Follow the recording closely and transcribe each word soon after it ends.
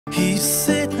He's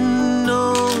sitting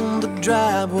on the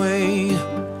driveway,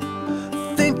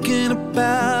 thinking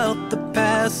about the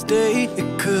past day.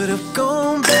 It could have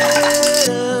gone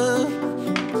better.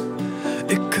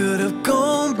 It could have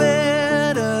gone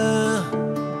better.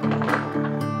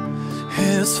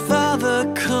 His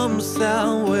father comes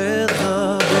out with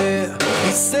a beer.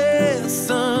 He says,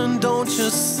 son, don't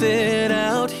just sit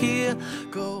out here.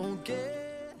 Go get her.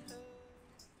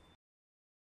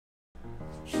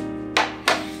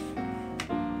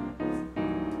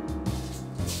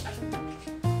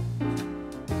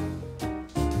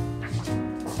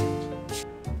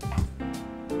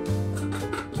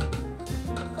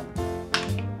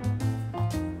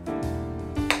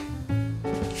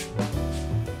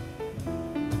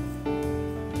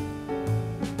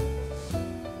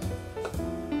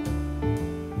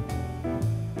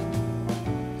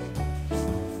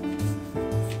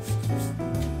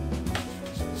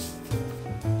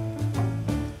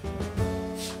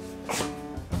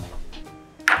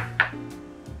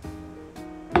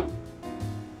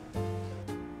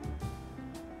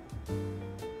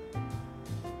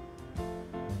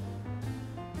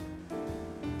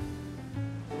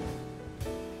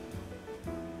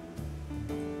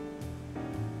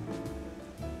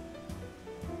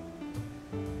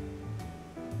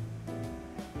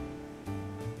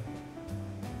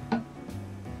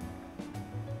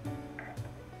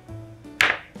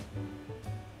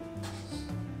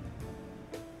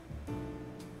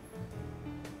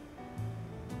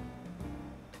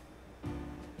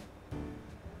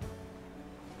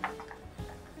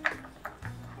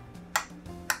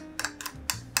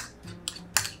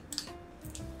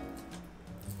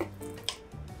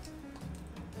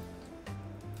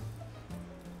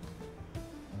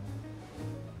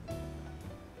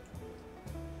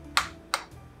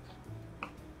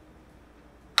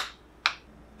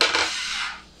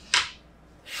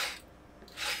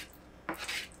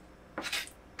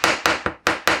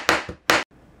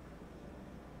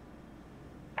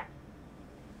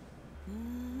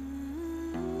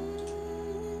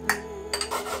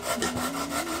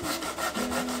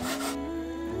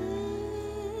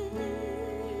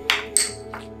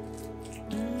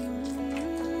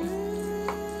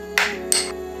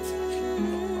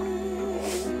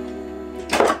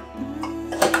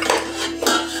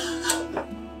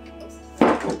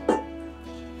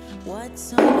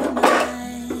 What's on your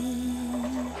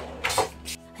mind?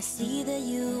 I see that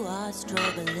you are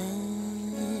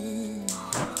struggling.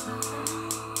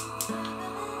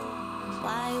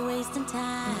 Why wasting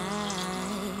time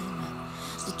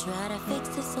to try to fix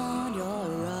this on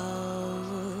your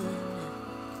own?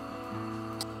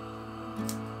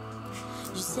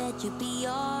 You said you'd be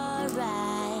alright,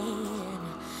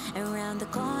 and round the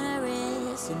corner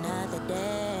is another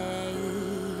day.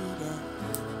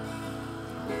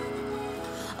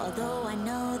 Although I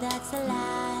know that's a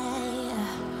lie,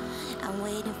 I'm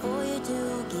waiting for you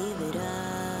to give it up.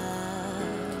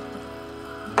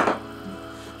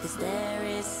 'Cause there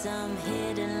is some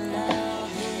hidden love,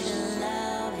 hidden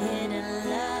love, hidden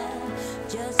love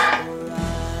just for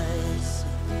us.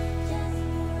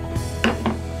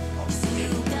 'Cause you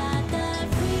got that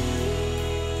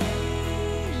free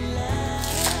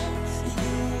love.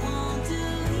 You want to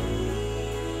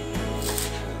heal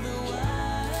the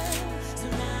world. So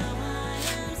now I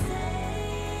am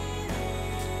saving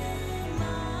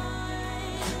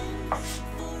mine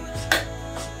for us.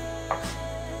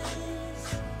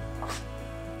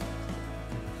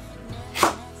 Now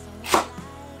that's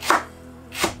alright.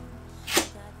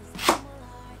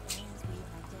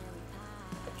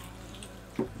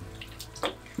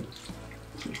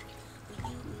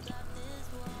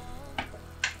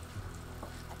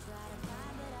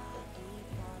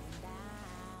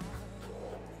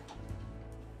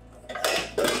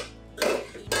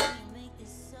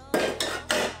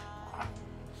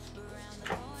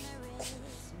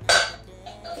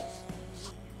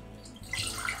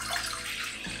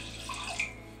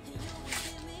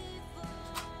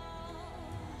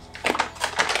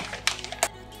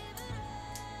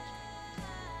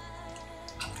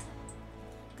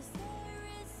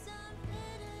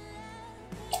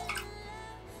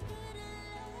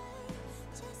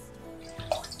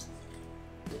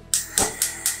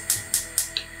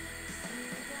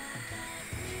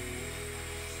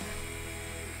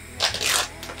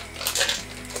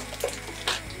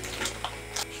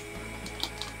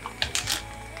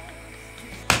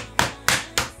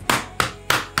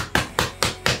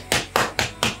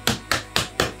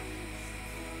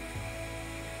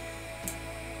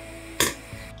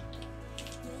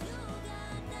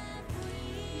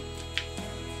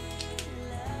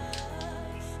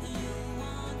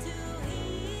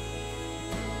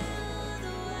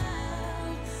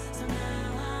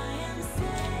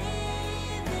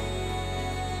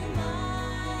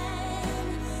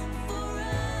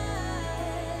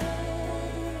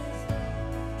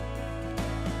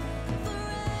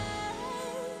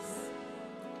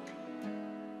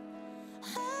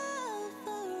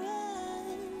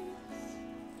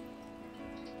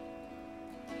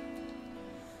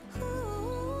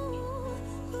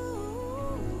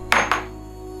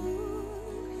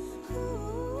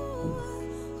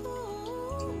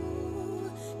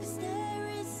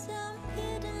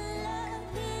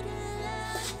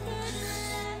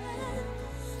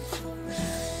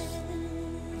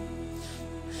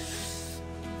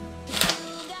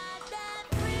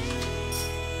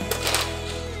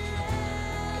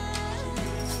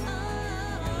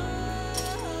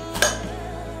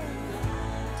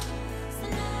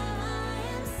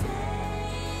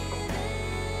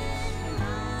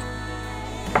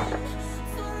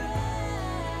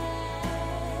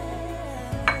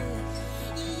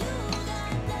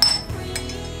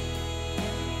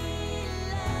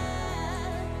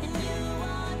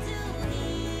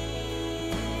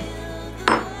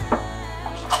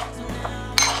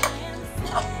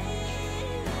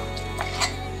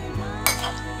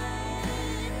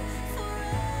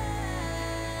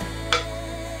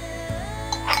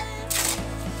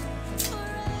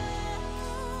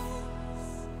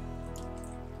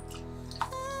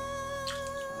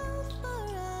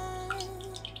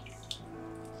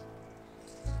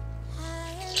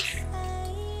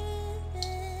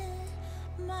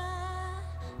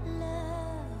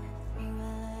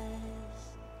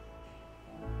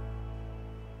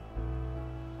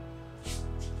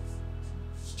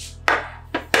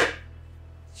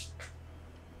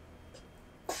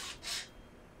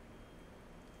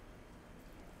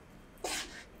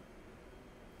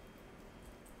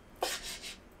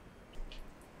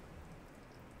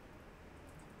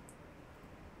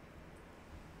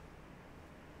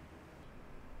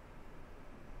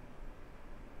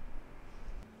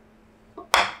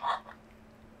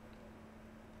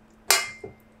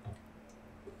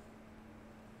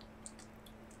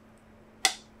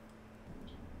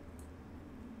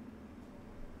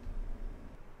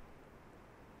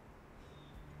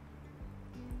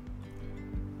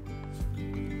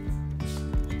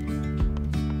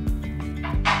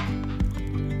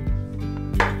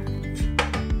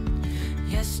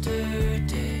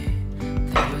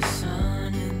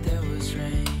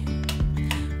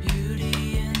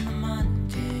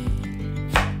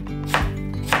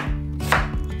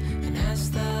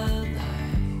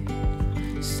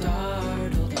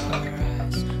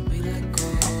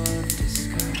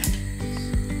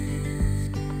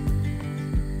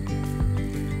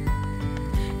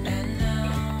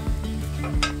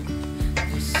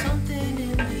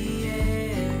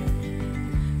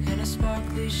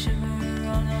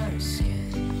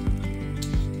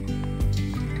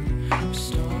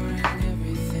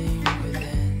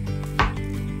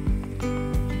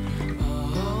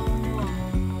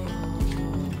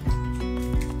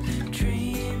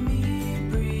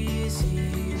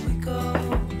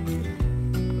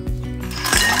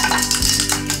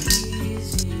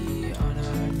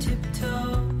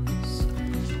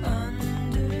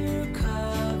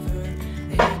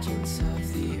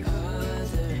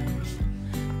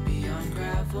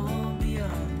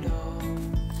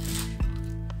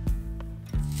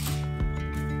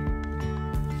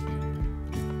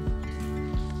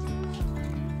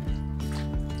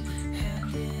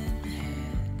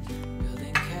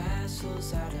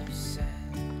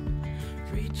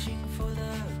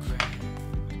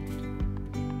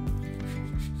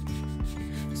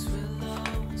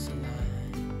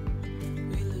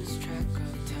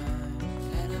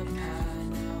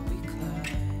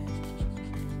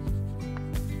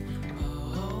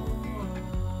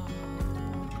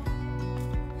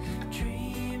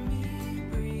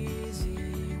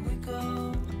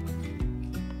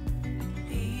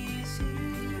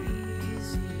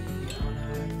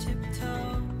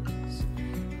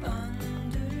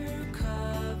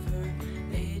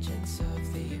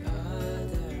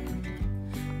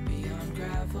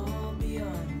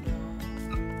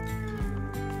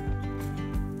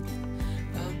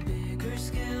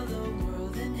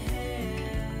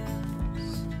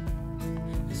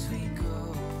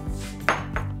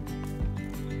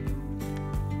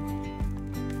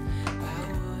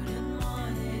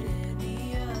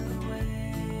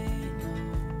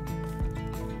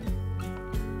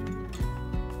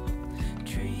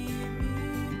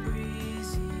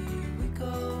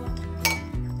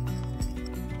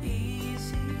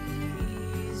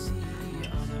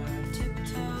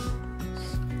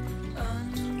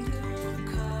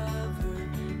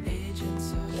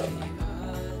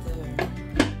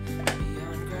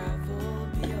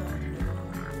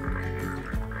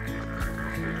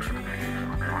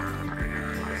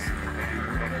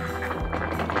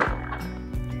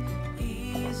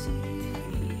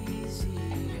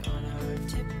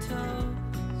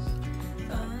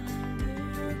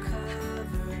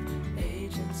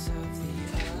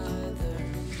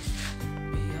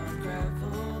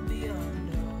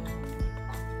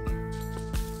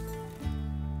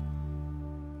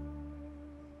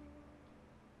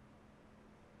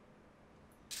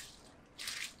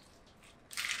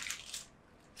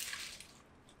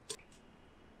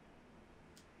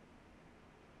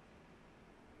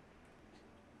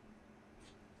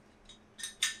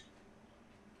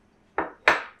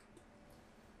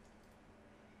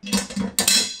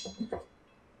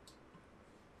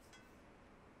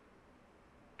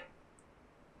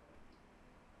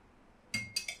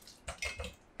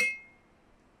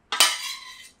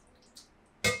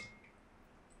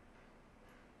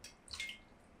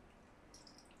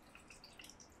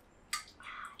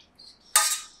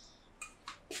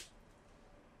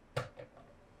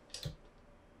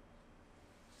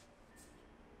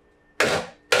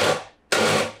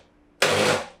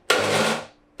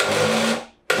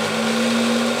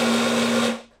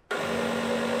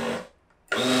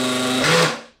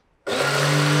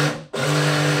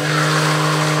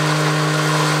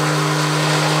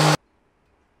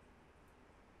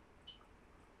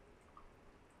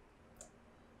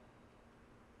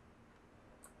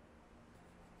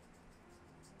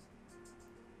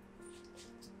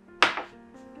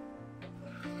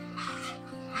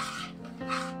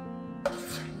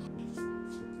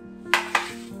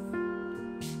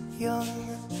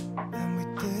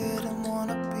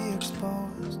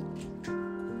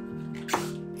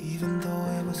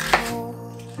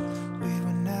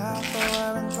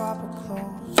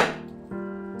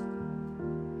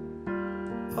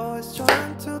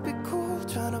 to be cool,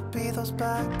 trying to be those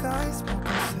bad guys,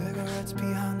 smoking cigarettes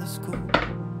behind the school.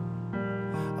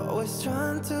 Always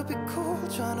trying to be cool,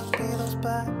 trying to be those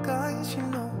bad guys, you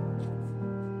know.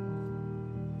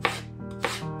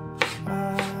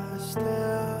 I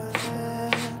still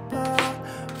think about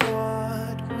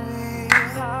what we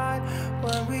had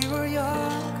when we were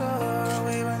younger.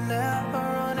 We were never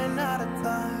running out of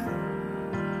time.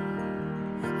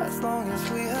 As long as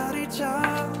we had each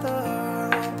other,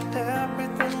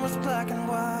 everything was black and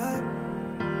white.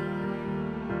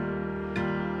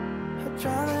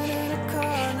 Driving in a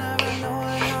car, never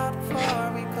knowing how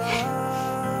far we go.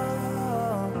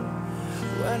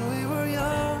 When we were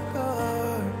younger,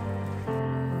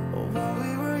 when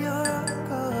we were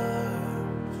younger,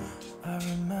 I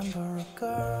remember a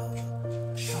girl.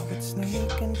 I would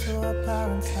sneak into her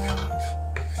parents' house.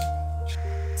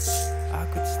 I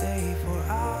could stay for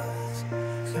hours,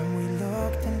 and we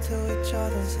looked into each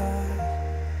other's eyes.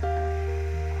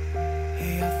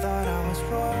 Hey, I thought I was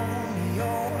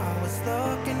Romeo, I was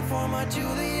looking for my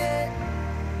Juliet.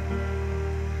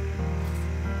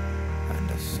 And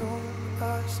as soon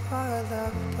as I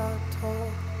left, I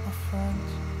told my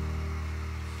friends.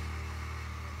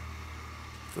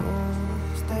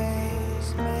 Those days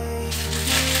made